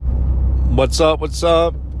What's up?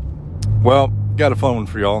 Well, got a fun one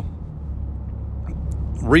for y'all.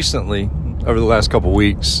 Recently, over the last couple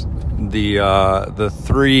weeks, the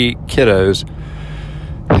three kiddos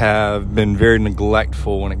have been very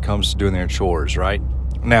neglectful when it comes to doing their chores, right?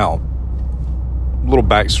 Now, a little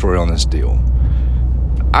backstory on this deal.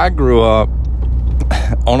 I grew up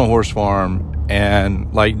on a horse farm,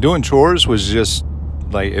 and doing chores was just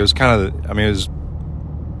it was kind of,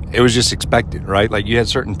 it was just expected, right? You had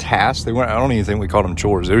certain tasks. I don't even think we called them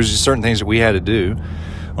chores. There was just certain things that we had to do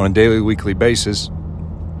on a daily, weekly basis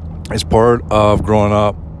as part of growing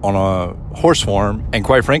up on a horse farm, and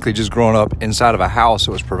quite frankly, just growing up inside of a house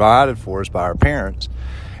that was provided for us by our parents.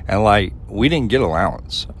 And we didn't get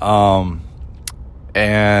allowance. And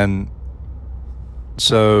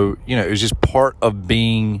so, it was just part of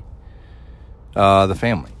being the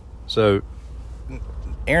family. So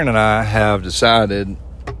Aaron and I have decided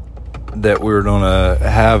that we were going to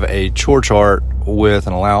have a chore chart with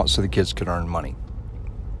an allowance so the kids could earn money.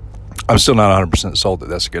 I'm still not 100% sold that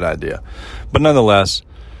that's a good idea. But nonetheless,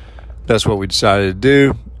 that's what we decided to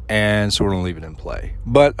do, and so we're going to leave it in play.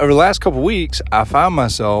 But over the last couple of weeks, I found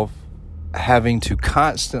myself having to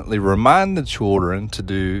constantly remind the children to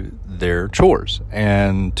do their chores.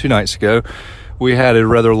 And 2 nights ago, we had a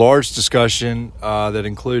rather large discussion that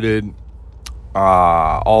included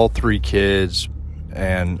all 3 kids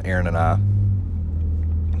and Aaron and I,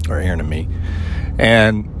 or Aaron and me.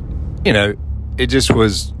 And, it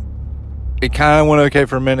kind of went okay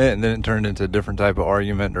for a minute, and then it turned into a different type of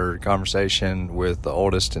argument or conversation with the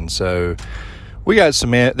oldest. And so we got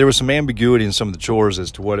there was some ambiguity in some of the chores as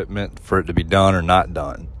to what it meant for it to be done or not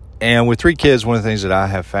done. And with 3 kids, one of the things that I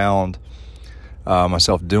have found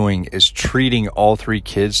myself doing is treating all 3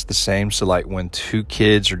 kids the same. So when 2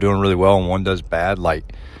 kids are doing really well and one does bad,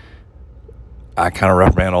 I kind of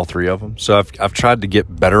reprimand all 3 of them. So I've tried to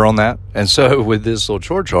get better on that. And so with this little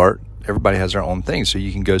chore chart, everybody has their own thing, so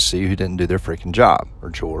you can go see who didn't do their freaking job or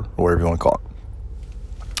chore or whatever you want to call it.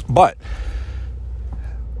 But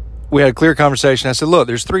we had a clear conversation. I said, look,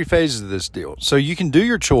 there's 3 phases of this deal. So you can do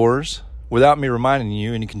your chores without me reminding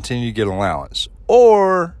you, and you continue to get an allowance.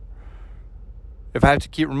 Or if I have to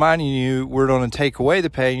keep reminding you, we're going to take away the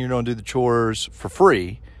pay and you're going to do the chores for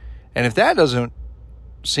free. And if that doesn't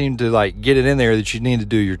seem to get it in there that you need to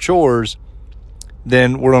do your chores,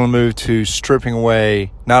 then we're going to move to stripping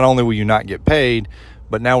away. Not only will you not get paid,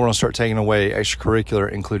 but now we're going to start taking away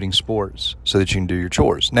extracurricular, including sports, so that you can do your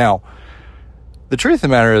chores. Now, the truth of the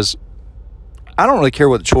matter is, I don't really care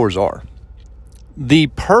what the chores are. The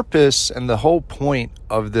purpose and the whole point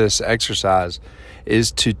of this exercise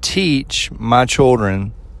is to teach my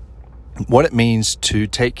children what it means to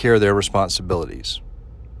take care of their responsibilities,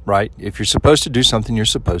 right? If you're supposed to do something, you're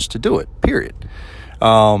supposed to do it, period.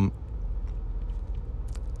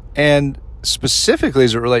 And specifically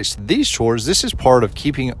as it relates to these chores, this is part of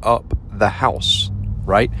keeping up the house,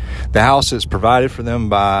 right? The house is provided for them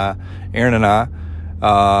by Aaron and I,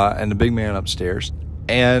 and the big man upstairs.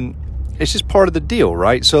 And it's just part of the deal,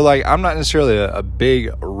 right? So I'm not necessarily a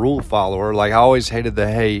big rule follower. I always hated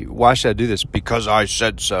hey, why should I do this? Because I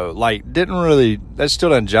said so. That still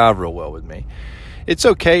doesn't jive real well with me. It's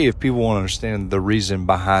okay if people want to understand the reason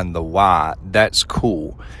behind the why. That's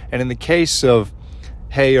cool. And in the case of,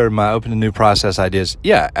 hey, am I open to new process ideas?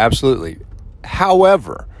 Yeah, absolutely.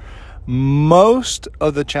 However, most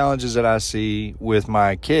of the challenges that I see with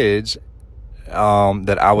my kids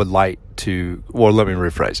that I would like to, let me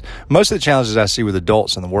rephrase. Most of the challenges I see with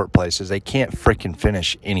adults in the workplace is they can't freaking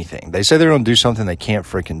finish anything. They say they're going to do something, they can't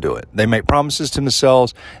freaking do it. They make promises to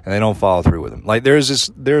themselves and they don't follow through with them. There's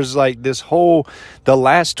this whole, the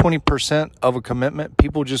last 20% of a commitment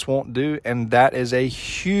people just won't do. And that is a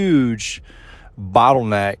huge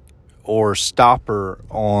bottleneck or stopper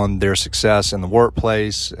on their success in the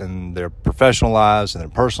workplace and their professional lives and their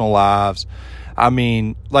personal lives.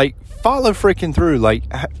 Follow freaking through.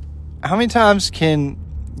 How many times can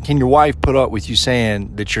your wife put up with you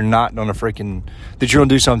saying that you're not going to that you're going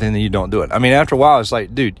to do something and you don't do it? After a while, it's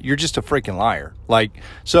dude, you're just a freaking liar.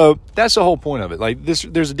 So that's the whole point of it.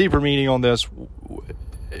 There's a deeper meaning on this.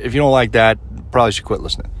 If you don't like that, probably should quit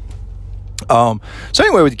listening. So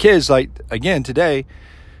anyway, with the kids, again, today,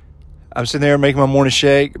 I'm sitting there making my morning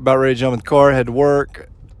shake, about ready to jump in the car, head to work,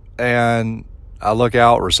 and I look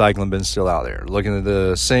out, recycling bin's still out there. Looking at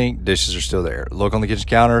the sink, dishes are still there. Look on the kitchen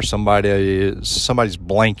counter, somebody's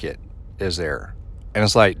blanket is there. And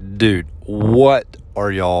it's dude, what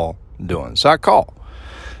are y'all doing? So I call.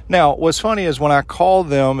 Now, what's funny is when I call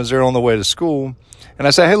them as they're on the way to school, and I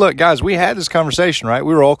say, hey, look, guys, we had this conversation, right?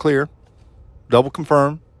 We were all clear, double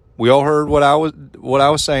confirm. We all heard what I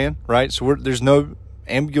was saying, right? So there's no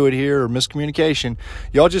ambiguity here or miscommunication.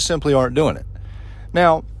 Y'all just simply aren't doing it.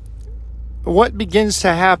 Now, what begins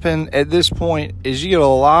to happen at this point is you get a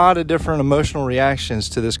lot of different emotional reactions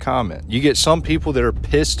to this comment. You get some people that are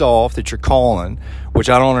pissed off that you're calling, which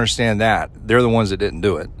I don't understand that. They're the ones that didn't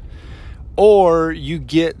do it. Or you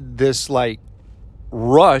get this like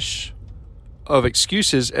rush of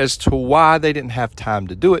excuses as to why they didn't have time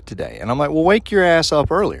to do it today. And I'm like, well, wake your ass up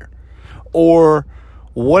earlier. Or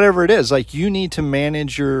whatever it is, like you need to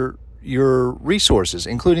manage your resources,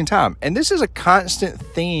 including time. And this is a constant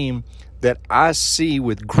theme that I see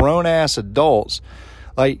with grown-ass adults.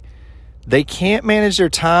 Like, they can't manage their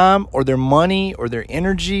time or their money or their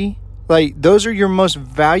energy. Like, those are your most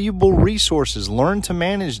valuable resources. Learn to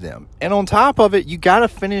manage them. And on top of it, you got to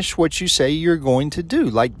finish what you say you're going to do.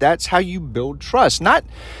 Like, that's how you build trust. And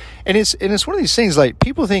it's one of these things, like,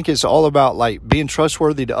 people think it's all about, like, being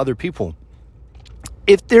trustworthy to other people.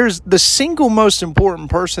 If there's the single most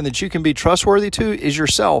important person that you can be trustworthy to is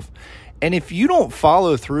yourself. And if you don't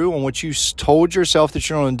follow through on what you told yourself that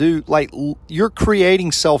you're going to do, like, you're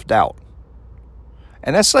creating self-doubt.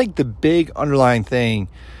 And that's like the big underlying thing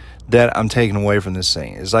that I'm taking away from this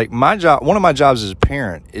thing. Is like my job, one of my jobs as a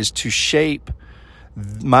parent is to shape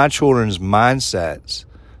my children's mindsets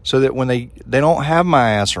so that when they don't have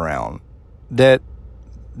my ass around, that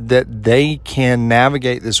they can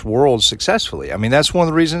navigate this world successfully. I mean, that's one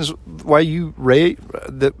of the reasons why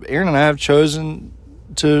that Aaron and I have chosen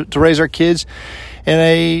to raise our kids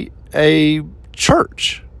in a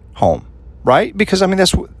church home, right? Because I mean,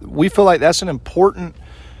 we feel like that's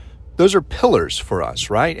those are pillars for us,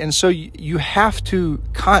 right? And so you have to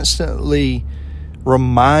constantly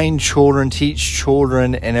remind children, teach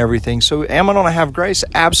children and everything. So am I going to have grace?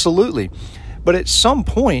 Absolutely. But at some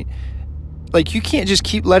point, like, you can't just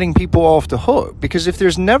keep letting people off the hook, because if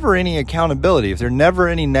there's never any accountability, if there are never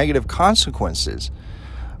any negative consequences,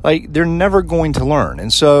 like, they're never going to learn.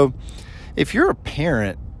 And so if you're a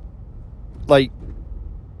parent, like,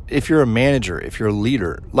 if you're a manager, if you're a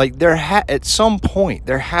leader, like, at some point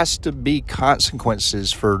there has to be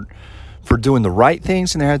consequences for doing the right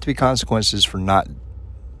things, and there have to be consequences for not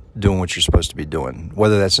doing what you're supposed to be doing,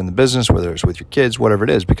 whether that's in the business, whether it's with your kids, whatever it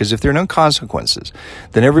is. Because if there are no consequences,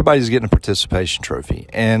 then everybody's getting a participation trophy.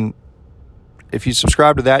 And if you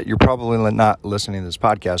subscribe to that, you're probably not listening to this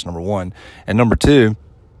podcast, number one. And number two,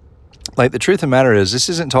 like, the truth of the matter is, this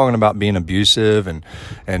isn't talking about being abusive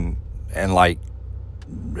and like,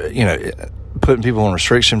 you know, putting people on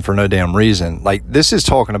restriction for no damn reason. Like, this is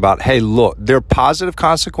talking about, hey, look, there are positive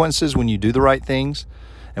consequences when you do the right things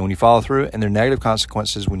and when you follow through, and there are negative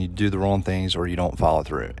consequences when you do the wrong things or you don't follow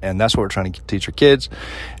through. And that's what we're trying to teach our kids.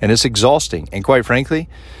 And it's exhausting. And quite frankly,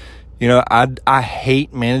 you know, I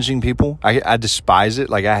hate managing people. I despise it.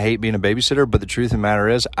 Like, I hate being a babysitter. But the truth of the matter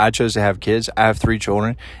is, I chose to have kids. I have 3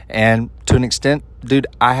 children. And to an extent, dude,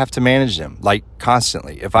 I have to manage them, like,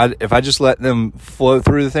 constantly. If I just let them flow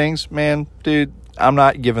through the things, man, dude, I'm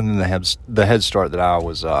not giving them the head start that I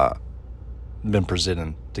was been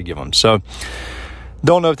presented to give them. So,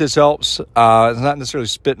 don't know if this helps. It's not necessarily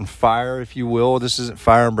spitting fire, if you will. This isn't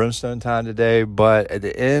fire and brimstone time today. But at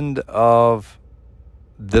the end of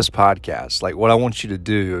this podcast, like, what I want you to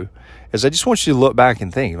do is I just want you to look back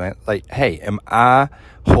and think, man, like, hey, am I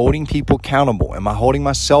holding people accountable? Am I holding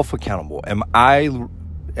myself accountable? Am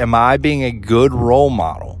I being a good role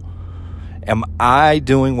model? Am I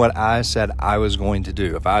doing what I said I was going to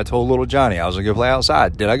do? If I told little Johnny I was going to go play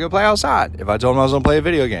outside, did I go play outside? If I told him I was going to play a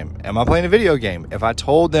video game, am I playing a video game? If I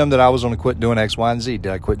told them that I was going to quit doing X, Y, and Z,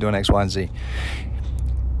 did I quit doing X, Y, and Z?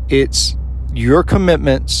 It's your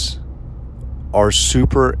commitments are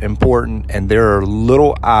super important, and there are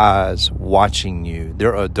little eyes watching you.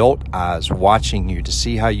 There are adult eyes watching you to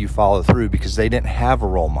see how you follow through, because they didn't have a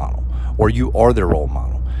role model, or you are their role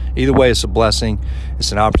model. Either way, it's a blessing.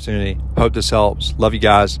 It's an opportunity. Hope this helps. Love you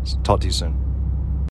guys. Talk to you soon.